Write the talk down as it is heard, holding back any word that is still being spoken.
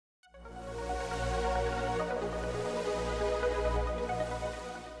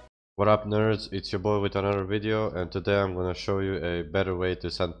What up nerds, it's your boy with another video, and today I'm gonna show you a better way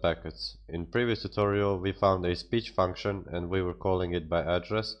to send packets. In previous tutorial we found a speech function and we were calling it by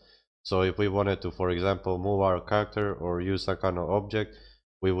address. So if we wanted to, for example, move our character or use some kind of object,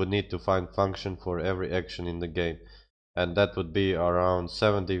 we would need to find function for every action in the game. And that would be around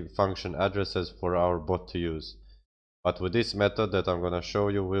 70 function addresses for our bot to use. But with this method that I'm gonna show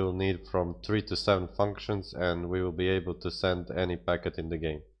you, we will need from 3 to 7 functions and we will be able to send any packet in the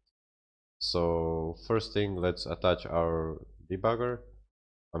game. So first thing, let's attach our debugger.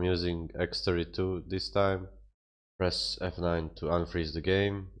 I'm using x32 this time. Press F9 to unfreeze the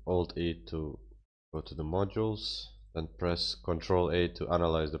game, Alt E to go to the modules, then press Ctrl A to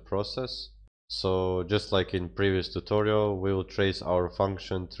analyze the process. So just like in previous tutorial, we will trace our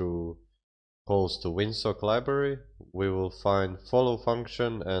function through calls to winsock library. We will find follow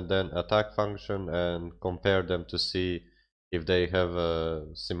function and then attack function and compare them to see if they have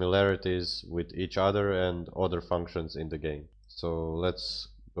similarities with each other and other functions in the game. So let's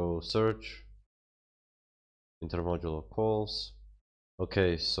go search intermodular calls.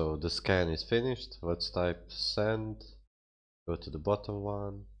 Okay, so the scan is finished. Let's type send, go to the bottom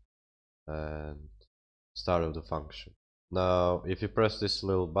one and start of the function. Now if you press this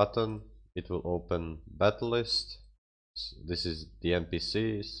little button, it will open battle list. This is the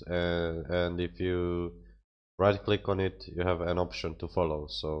NPCs, and if you right click on it, you have an option to follow.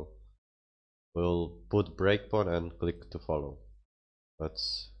 So we'll put breakpoint and click to follow.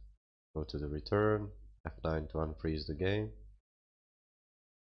 Let's go to the return, F9 to unfreeze the game.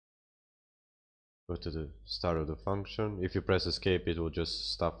 Go to the start of the function. If you press escape, it will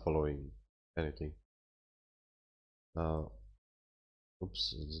just stop following anything. Now,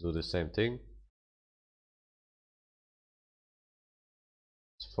 oops, let's do the same thing.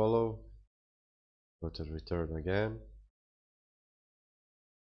 Let's follow. Go to return again.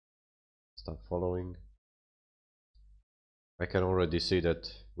 Stop following. I can already see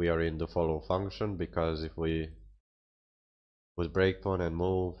that we are in the follow function, because if we put breakpoint and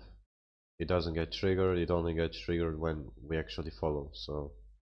move, it doesn't get triggered. It only gets triggered when we actually follow. So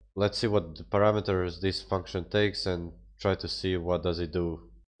let's see what the parameters this function takes and try to see what does it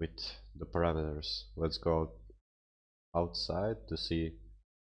do with the parameters. Let's go outside to see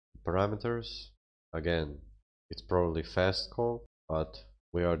parameters. Again, it's probably fast call, but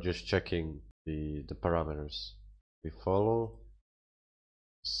we are just checking the parameters. We follow.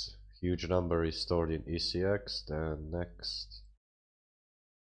 This huge number is stored in ECX, then next.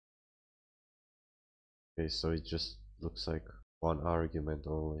 Okay, so it just looks like one argument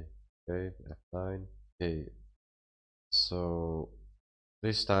only. Okay, F9. Okay, so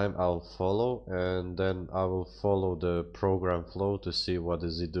this time I'll follow, and then I will follow the program flow to see what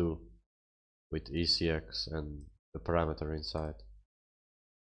does it do with ECX and the parameter inside.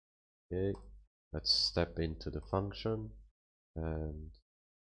 Okay, let's step into the function and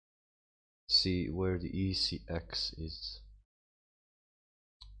see where the ECX is.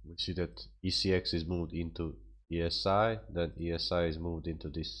 We see that ECX is moved into ESI, then ESI is moved into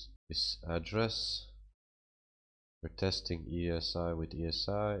this address. We're testing ESI with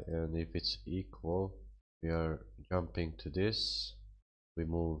ESI, and if it's equal, we are jumping to this. We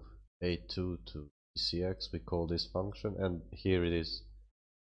move A2 to ECX, we call this function, and here it is.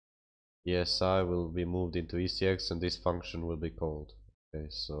 ESI will be moved into ECX and this function will be called. Okay,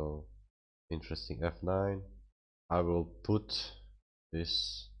 so interesting. F9. I will put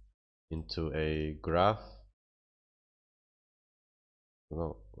this into a graph.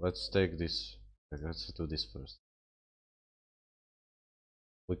 No, let's take this. Let's do this first.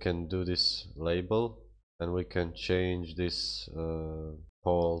 We can do this label and we can change this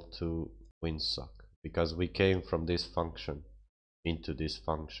call to winsock, because we came from this function into this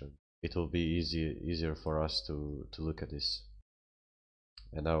function. It will be easier for us to look at this.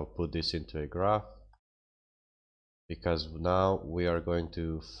 And I'll put this into a graph, because now we are going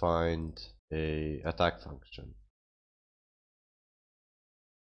to find a attack function.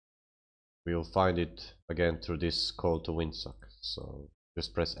 We will find it again through this call to winsock. So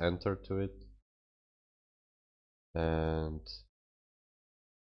just press enter to it and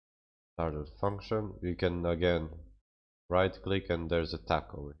start the function. You can again right click and there's attack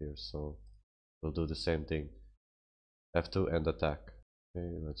over here, so we'll do the same thing. F2 and attack. Okay,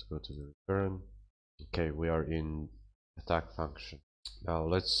 let's go to the return. Okay, we are in attack function. Now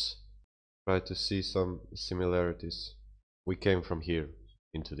let's try to see some similarities. We came from here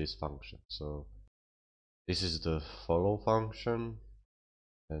into this function, so this is the follow function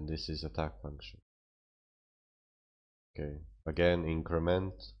and this is attack function. Okay, again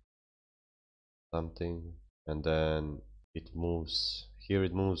increment something and then it moves here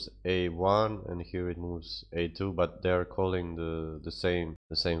it moves A1 and here it moves A2, but they're calling the same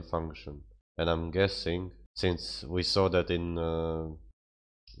function. And I'm guessing, since we saw that in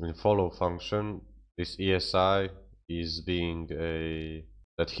follow function, this ESI is being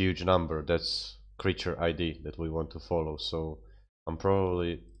that huge number, that's creature ID that we want to follow. So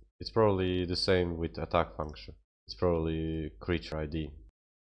it's probably the same with attack function. It's probably creature ID.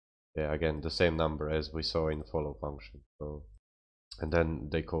 Yeah, again, the same number as we saw in the follow function. So, and then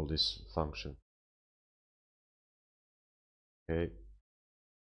they call this function. Okay.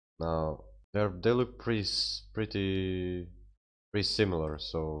 Now they look pretty similar.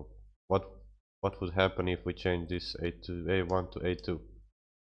 So what would happen if we change this A1 to A2?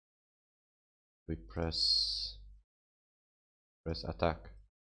 We press attack.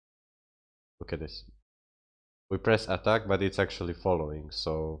 Look at this. We press attack, but it's actually following.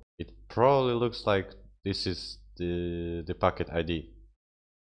 So it probably looks like this is the packet ID,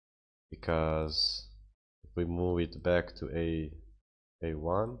 because if we move it back to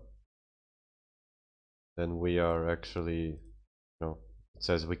A1, then we are actually, it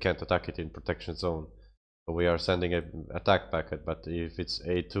says we can't attack it in protection zone. So we are sending an attack packet, but if it's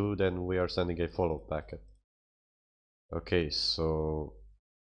A2, then we are sending a follow packet. Okay, so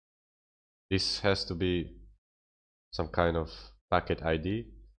this has to be some kind of packet ID,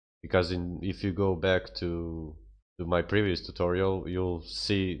 because if you go back to my previous tutorial, you'll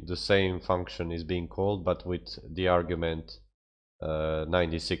see the same function is being called, but with the argument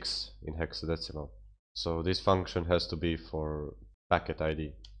 96 in hexadecimal. So this function has to be for packet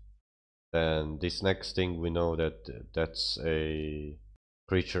ID. Then this next thing, we know that that's a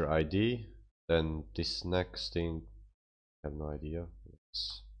creature ID. Then this next thing, I have no idea.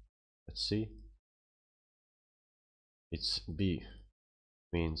 Let's see. It's B,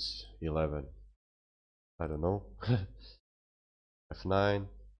 means 11. I don't know. F9.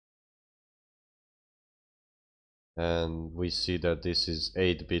 And we see that this is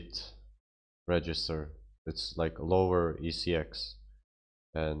 8-bit register. It's like lower ECX.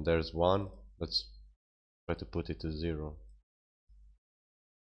 And there's 1. Let's try to put it to 0.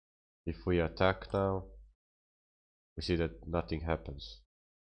 If we attack now, we see that nothing happens.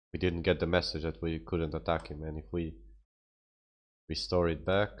 We didn't get the message that we couldn't attack him. And if we restore it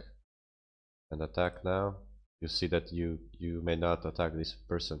back and attack now, you see that you may not attack this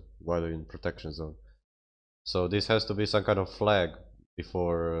person while you're in protection zone. So this has to be some kind of flag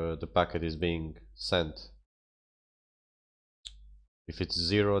before the packet is being sent. If it's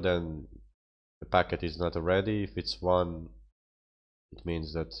 0, then the packet is not ready. If it's 1, it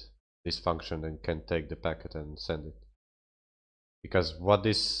means that this function then can take the packet and send it. Because what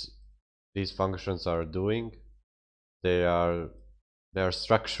these functions are doing, they are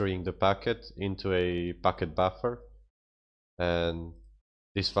structuring the packet into a packet buffer, and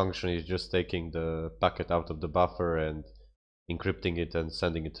this function is just taking the packet out of the buffer and encrypting it and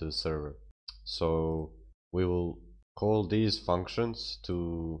sending it to the server. So we will call these functions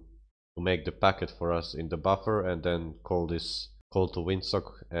to make the packet for us in the buffer, and then call this call to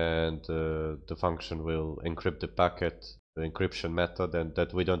winsock, and the function will encrypt the packet, the encryption method, and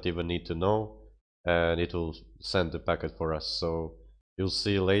that we don't even need to know, and it will send the packet for us. So you'll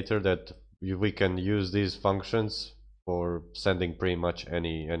see later that we can use these functions for sending pretty much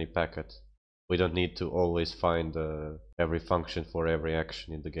any packet. We don't need to always find every function for every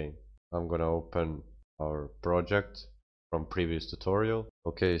action in the game. I'm gonna open our project from previous tutorial.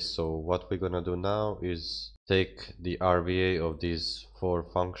 Okay, so what we're gonna do now is take the RVA of these 4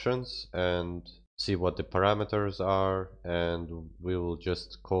 functions and see what the parameters are, and we will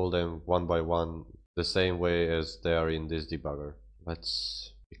just call them one by one the same way as they are in this debugger.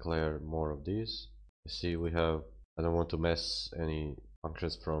 Let's declare more of these. You see, we have, I don't want to mess any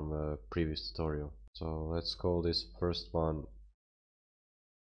functions from a previous tutorial. So let's call this first one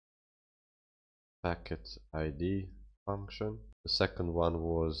packet ID function. The second one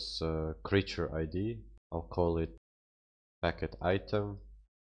was creature ID. I'll call it packet item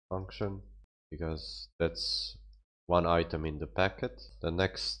function, because that's one item in the packet. The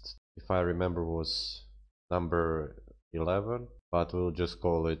next, if I remember, was number 11, but we'll just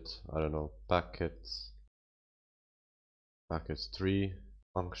call it, I don't know, packet 3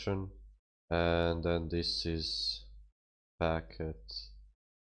 function. And then this is packet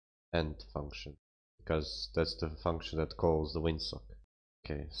end function, because that's the function that calls the winsock.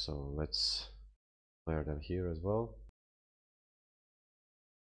 Okay, so let's declare them here as well.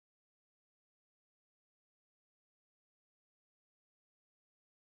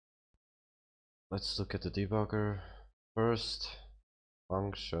 Let's look at the debugger. First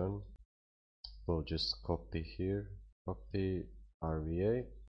function, we'll just copy here, copy RVA,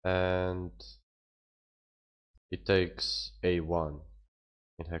 and it takes A1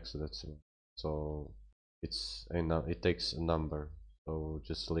 in hexadecimal, so it takes a number, so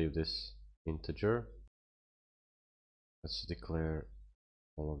just leave this integer. Let's declare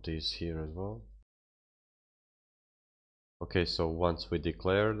all of these here as well. Okay, so once we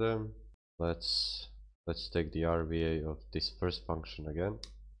declare them, let's take the RVA of this first function again.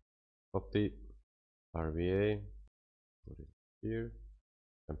 Copy RVA, put it here,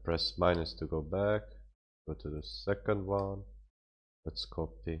 and press minus to go back. Go to the second one. Let's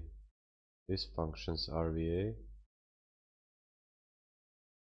copy this function's RVA,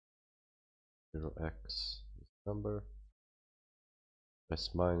 0x this number.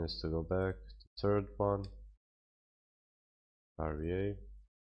 Press minus to go back to the third one, RVA,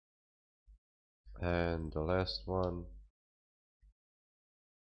 and the last one.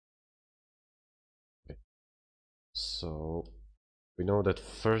 Okay. So we know that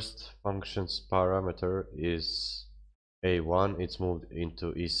first function's parameter is A1, it's moved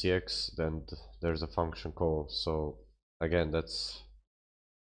into ECX, then there's a function call. So again, that's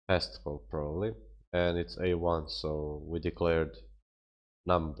past call probably, and it's A1, so we declared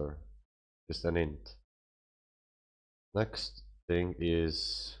number, just an int. Next thing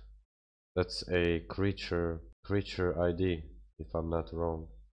is that's a creature ID, if I'm not wrong.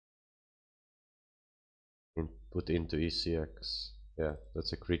 Put into ECX. Yeah,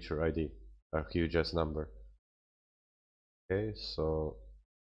 that's a creature ID, a huge ass number. Okay, so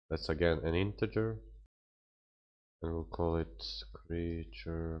that's again an integer, and we'll call it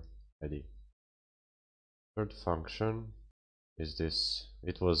creature ID. Third function is this.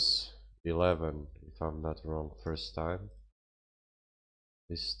 It was 11, if I'm not wrong, first time.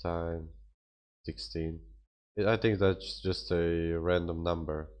 This time 16. I think that's just a random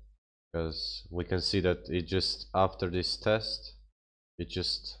number, because we can see that it just, after this test, it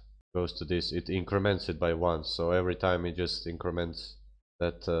just goes to this, it increments it by 1, so every time it just increments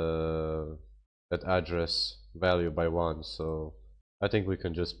that that address value by 1. So I think we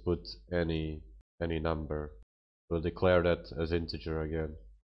can just put any number. We'll declare that as integer again,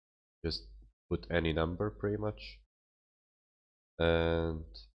 just put any number pretty much. And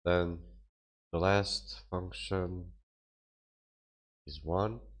then the last function is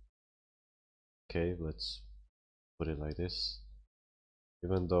 1. Okay, let's put it like this,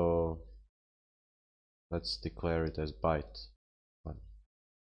 even though let's declare it as byte 1.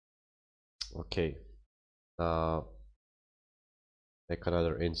 Okay, now make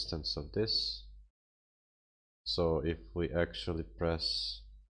another instance of this. So if we actually press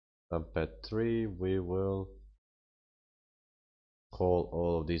numpad 3, we will call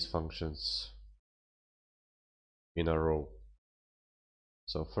all of these functions in a row.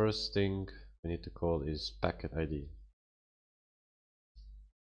 So first thing we need to call is packet ID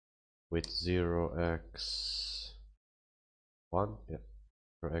with 0x1, yeah,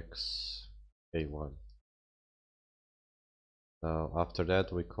 0x A1. Now after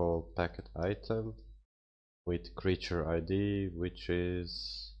that we call packet item with creature ID, which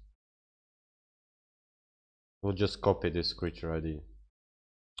is, we'll just copy this creature ID,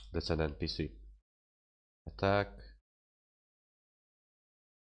 that's an NPC. Attack,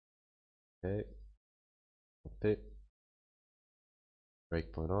 okay, copy,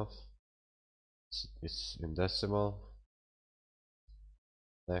 breakpoint off, it's in decimal.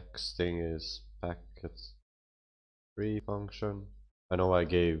 Next thing is packet 3 function. I know I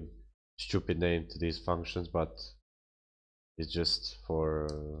gave stupid name to these functions, but it's just for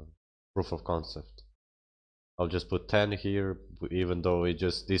proof of concept. I'll just put 10 here, even though it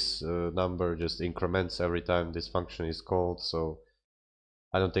just, this number just increments every time this function is called, so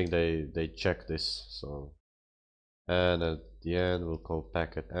I don't think they check this. So, and at the end we'll call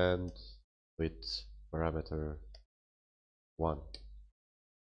packet end with parameter 1.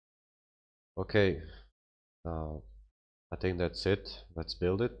 Okay, now I think that's it. Let's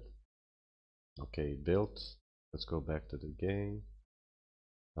build it. Okay, built. Let's go back to the game.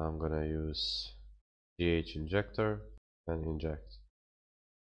 I'm gonna use th injector and inject.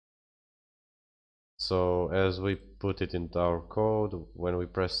 So as we put it into our code, when we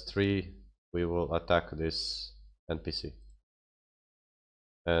press 3, we will attack this NPC.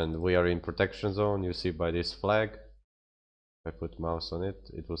 And we are in protection zone, you see by this flag. If I put mouse on it,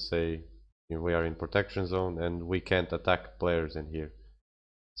 it will say we are in protection zone and we can't attack players in here.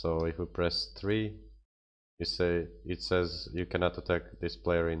 So if we press 3, it says you cannot attack this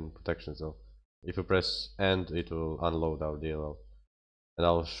player in protection zone. If you press end, it will unload our DLL. And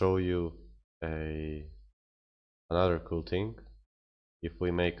I'll show you another cool thing. If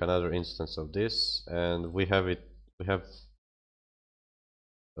we make another instance of this and we have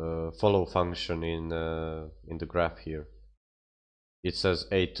follow function in the graph here. It says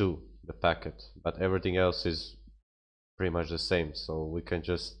A2, the packet, but everything else is pretty much the same. So we can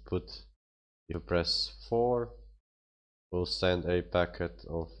just put, if you press 4, we'll send a packet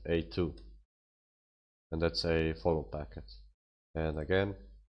of A2, and that's a follow packet. And again,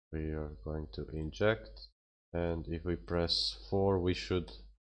 we are going to inject, and if we press 4, we should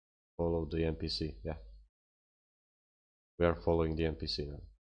follow the NPC. Yeah, we are following the NPC now,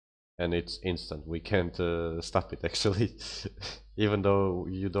 and it's instant. We can't stop it actually, even though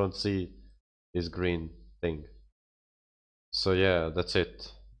you don't see this green thing. So yeah, that's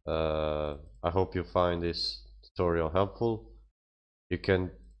it. I hope you find this tutorial helpful. You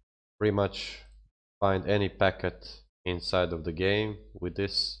can pretty much find any packet inside of the game with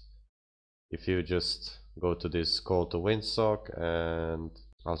this. If you just go to this call to windsock, and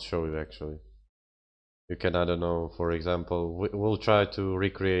I'll show you actually. You can, I don't know, for example, we'll try to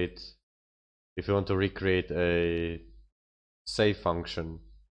recreate, if you want to recreate a save function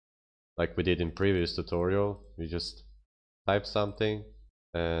like we did in previous tutorial, you just type something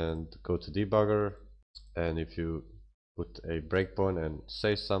and go to debugger, and if you put a breakpoint and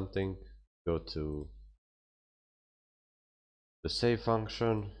say something, go to the save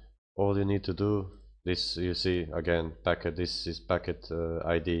function. All you need to do, this you see again, packet, this is packet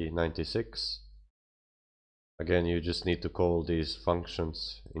ID 96. Again, you just need to call these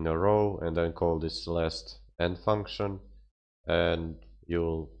functions in a row and then call this last end function, and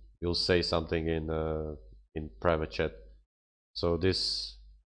you'll say something in private chat. So this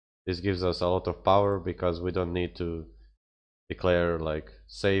gives us a lot of power, because we don't need to declare like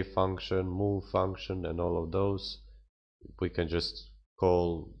save function, move function, and all of those. We can just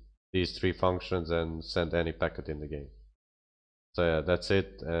call these 3 functions and send any packet in the game. So yeah, that's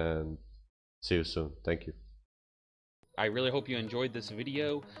it, and see you soon. Thank you. I really hope you enjoyed this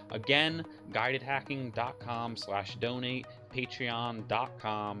video. Again, guidedhacking.com/donate,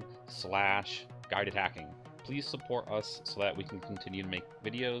 patreon.com/guidedhacking. Please support us so that we can continue to make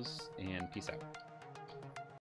videos, and peace out.